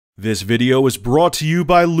This video is brought to you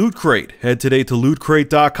by Loot Crate. Head today to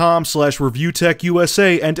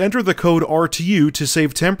lootcrate.com/reviewtechusa and enter the code RTU to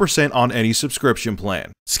save 10% on any subscription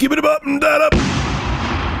plan. Skip it up and that up.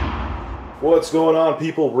 What's going on,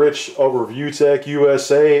 people? Rich of Review Tech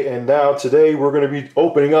USA, and now today we're going to be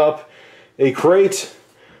opening up a crate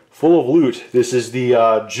full of loot. This is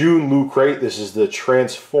the June Loot Crate. This is the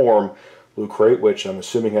Transform Loot Crate, which I'm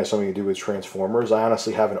assuming has something to do with Transformers. I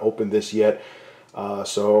honestly haven't opened this yet.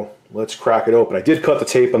 So let's crack it open. I did cut the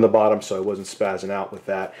tape on the bottom so I wasn't spazzing out with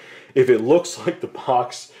that. If it looks like the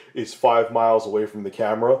box is 5 miles away from the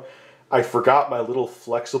camera, I forgot my little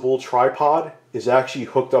flexible tripod is actually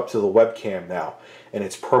hooked up to the webcam now, and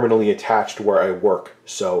it's permanently attached to where I work.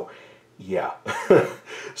 So yeah.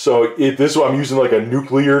 So this one I'm using like a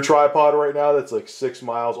nuclear tripod right now that's like 6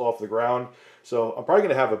 miles off the ground. So I'm probably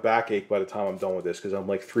going to have a backache by the time I'm done with this because I'm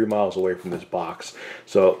like 3 miles away from this box.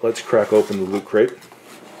 So let's crack open the Loot Crate.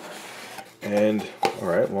 And,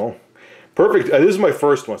 alright, well, perfect. This is my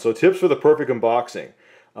first one. So tips for the perfect unboxing.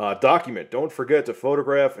 Document. Don't forget to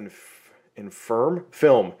photograph and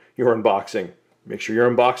film your unboxing. Make sure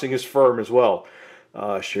your unboxing is firm as well.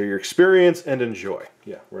 Share your experience and enjoy.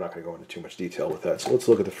 Yeah, we're not going to go into too much detail with that. So let's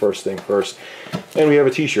look at the first thing first. And we have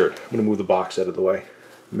a t-shirt. I'm going to move the box out of the way.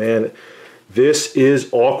 Man, this is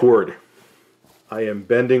awkward. I am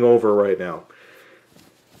bending over right now.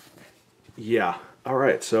 Yeah. All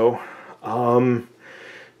right. So, Time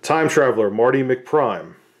Traveler, Marty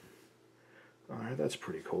McPrime. All right, that's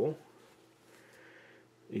pretty cool.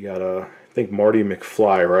 You got I think Marty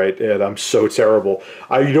McFly, right? Yeah, I'm so terrible.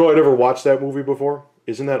 I never watched that movie before.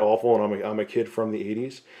 Isn't that awful? And I'm a kid from the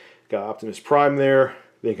 80s. Got Optimus Prime there.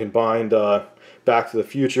 They combined Back to the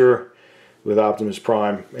Future with Optimus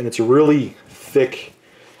Prime, and it's a really thick,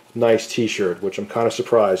 nice t-shirt, which I'm kind of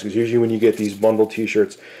surprised, because usually when you get these bundled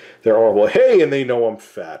t-shirts, they're horrible. Hey, and they know I'm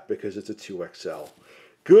fat, because it's a 2XL.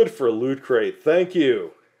 Good for Loot Crate, thank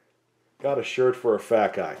you! Got a shirt for a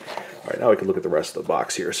fat guy. Alright, now we can look at the rest of the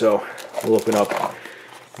box here. So, we'll open up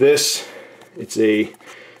this. It's a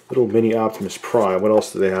little mini Optimus Prime. What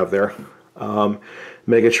else do they have there?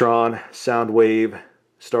 Megatron, Soundwave,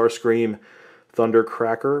 Starscream,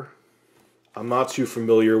 Thundercracker. I'm not too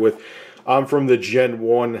familiar with. I'm from the Gen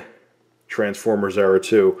 1 Transformers era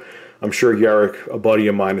too. I'm sure Yarrick, a buddy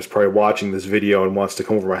of mine, is probably watching this video and wants to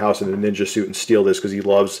come over to my house in a ninja suit and steal this because he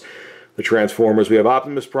loves the Transformers. We have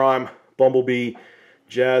Optimus Prime, Bumblebee,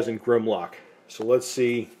 Jazz, and Grimlock. So let's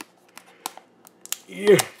see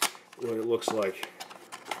what it looks like.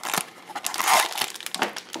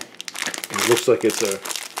 It looks like it's a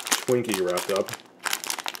Twinkie wrapped up.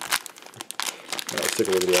 Let's take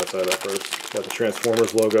a look at the outside of that first. Got the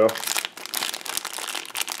Transformers logo.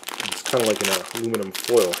 It's kind of like an aluminum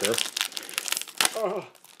foil here. Oh.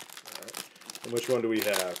 Right. And which one do we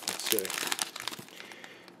have? Let's see.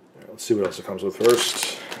 Right, let's see what else it comes with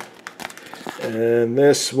first. And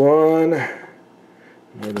this one,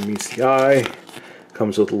 more than meets the eye,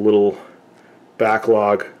 comes with a little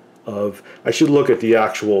backlog of. I should look at the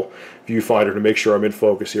actual viewfinder to make sure I'm in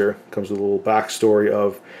focus here. Comes with a little backstory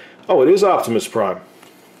of. Oh, it is Optimus Prime.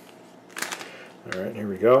 Alright, here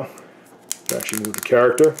we go. Actually move the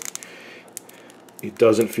character. It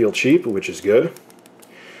doesn't feel cheap, which is good.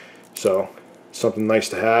 So, something nice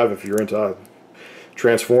to have if you're into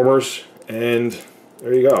Transformers. And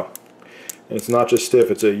there you go. And it's not just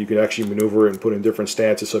stiff, you can actually maneuver it and put it in different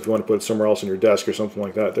stances, so if you want to put it somewhere else on your desk or something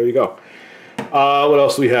like that, there you go. What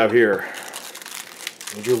else do we have here?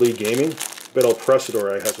 Major League Gaming. Bet El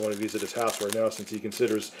Presador has one of these at his house right now since he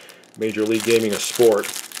considers Major League Gaming a sport.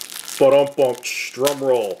 Ba-dum-bump, drum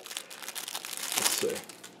roll. Let's see.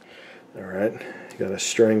 Alright, got a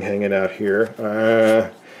string hanging out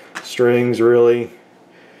here. Strings, really?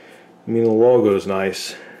 I mean, the logo's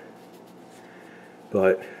nice.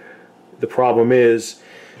 But the problem is,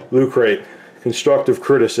 Loot Crate, constructive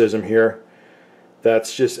criticism here.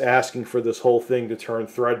 That's just asking for this whole thing to turn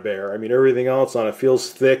threadbare. I mean, everything else on it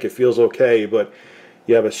feels thick, it feels okay, but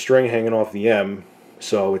you have a string hanging off the M,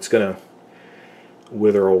 so it's going to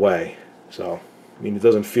wither away. So, I mean, it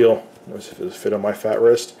doesn't feel. Does it fit on my fat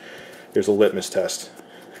wrist? Here's a litmus test.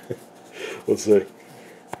 Let's see.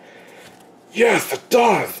 Yes, it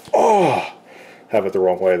does! Oh! Have it the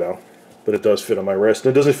wrong way, though. But it does fit on my wrist,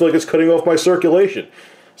 and it doesn't feel like it's cutting off my circulation.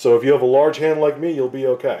 So if you have a large hand like me, you'll be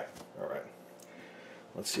okay. Alright.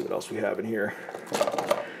 Let's see what else we have in here.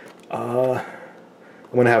 I'm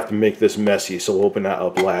going to have to make this messy, so we'll open that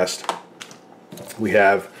up last. We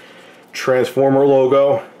have Transformer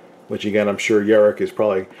logo, which again I'm sure Yarrick is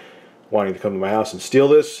probably wanting to come to my house and steal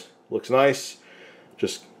this. Looks nice.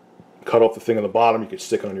 Just cut off the thing on the bottom. You could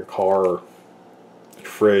stick it on your car or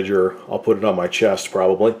fridge, or I'll put it on my chest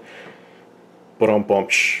probably. But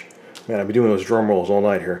man, I've been doing those drum rolls all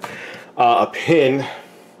night here. A pin.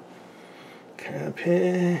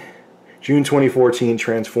 June 2014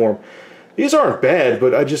 Transform. These aren't bad,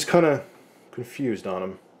 but I just kind of confused on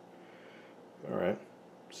them. Alright,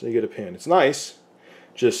 so you get a pin. It's nice.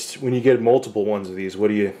 Just when you get multiple ones of these, what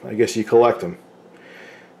do you, I guess you collect them.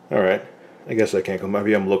 Alright, I guess I can't go,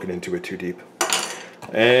 maybe I'm looking into it too deep.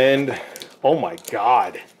 And, oh my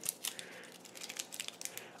god.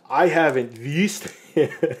 I haven't, these, I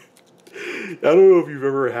don't know if you've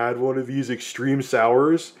ever had one of these Extreme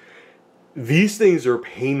Sours. These things are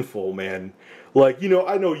painful, man. Like, you know,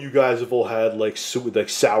 I know you guys have all had like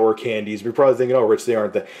sour candies. You're probably thinking, oh, Rich, they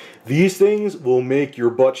aren't that. These things will make your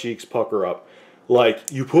butt cheeks pucker up.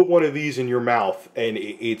 Like, you put one of these in your mouth and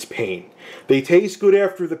it's pain. They taste good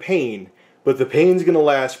after the pain, but the pain's going to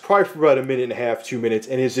last probably for about 1.5 minutes, 2 minutes,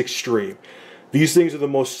 and it's extreme. These things are the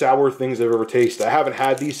most sour things I've ever tasted. I haven't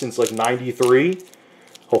had these since like 93.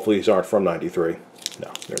 Hopefully these aren't from 93.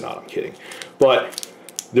 No, they're not. I'm kidding. But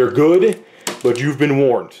they're good, but you've been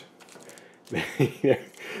warned.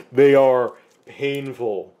 They are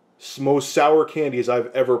painful. Most sour candies I've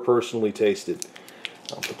ever personally tasted.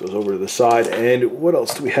 I'll put those over to the side. And what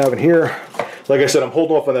else do we have in here? Like I said, I'm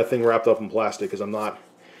holding off on that thing wrapped up in plastic because I'm not.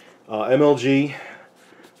 MLG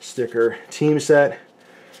sticker, team set.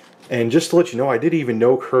 And just to let you know, I didn't even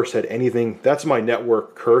know Curse had anything. That's my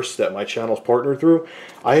network, Curse, that my channel's partnered through.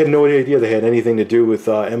 I had no idea they had anything to do with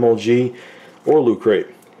MLG or Loot Crate.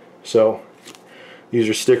 So these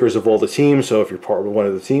are stickers of all the teams, so if you're part of one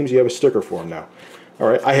of the teams, you have a sticker for them now.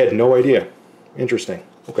 Alright, I had no idea. Interesting.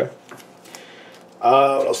 Okay.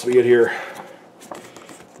 What else do we get here?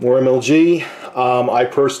 More MLG. I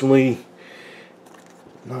personally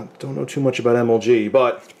don't know too much about MLG,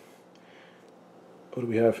 but what do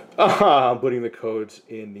we have? I'm putting the codes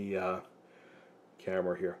in the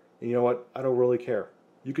camera here. And you know what? I don't really care.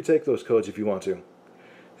 You could take those codes if you want to.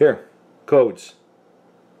 Here, codes.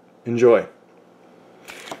 Enjoy.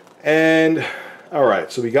 And,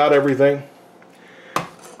 alright, so we got everything.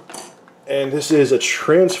 And this is a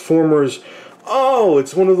Transformers. Oh,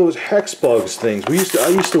 it's one of those hex bugs things. I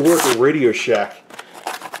used to work at Radio Shack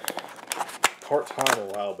part-time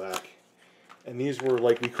a while back. And these were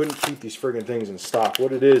like, we couldn't keep these friggin' things in stock.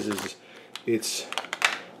 What it is it's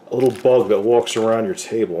a little bug that walks around your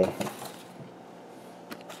table.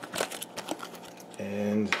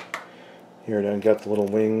 And here it got the little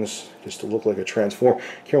wings just to look like a Transformer.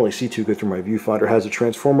 Can't really see too good through my viewfinder. It has a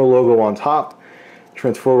Transformer logo on top.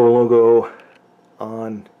 Transformer logo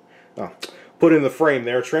on... Oh, put in the frame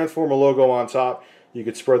there. Transformer logo on top. You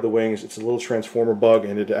could spread the wings. It's a little Transformer bug,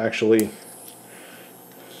 and it actually...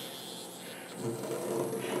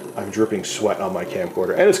 I'm dripping sweat on my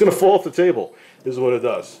camcorder. And it's going to fall off the table. This is what it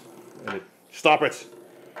does. And stop it!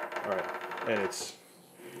 Alright. And it's...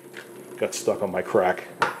 got stuck on my crack.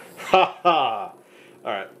 Ha ha!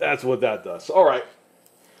 Alright, that's what that does. Alright.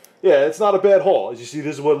 Yeah, it's not a bad haul. As you see,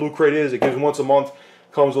 this is what Loot Crate is. It gives once a month.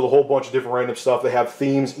 Comes with a whole bunch of different random stuff. They have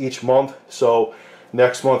themes each month. So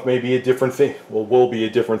next month may be a different theme. Well, will be a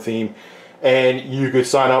different theme. And you could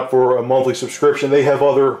sign up for a monthly subscription. They have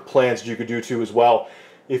other plans you could do too as well.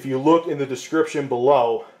 If you look in the description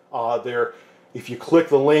below, if you click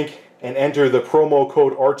the link and enter the promo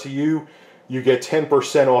code RTU, you get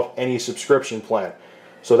 10% off any subscription plan.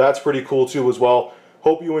 So that's pretty cool too as well.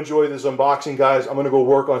 Hope you enjoy this unboxing, guys. I'm going to go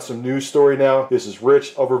work on some news story now. This is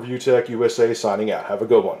Rich of Review Tech USA signing out. Have a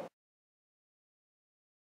good one.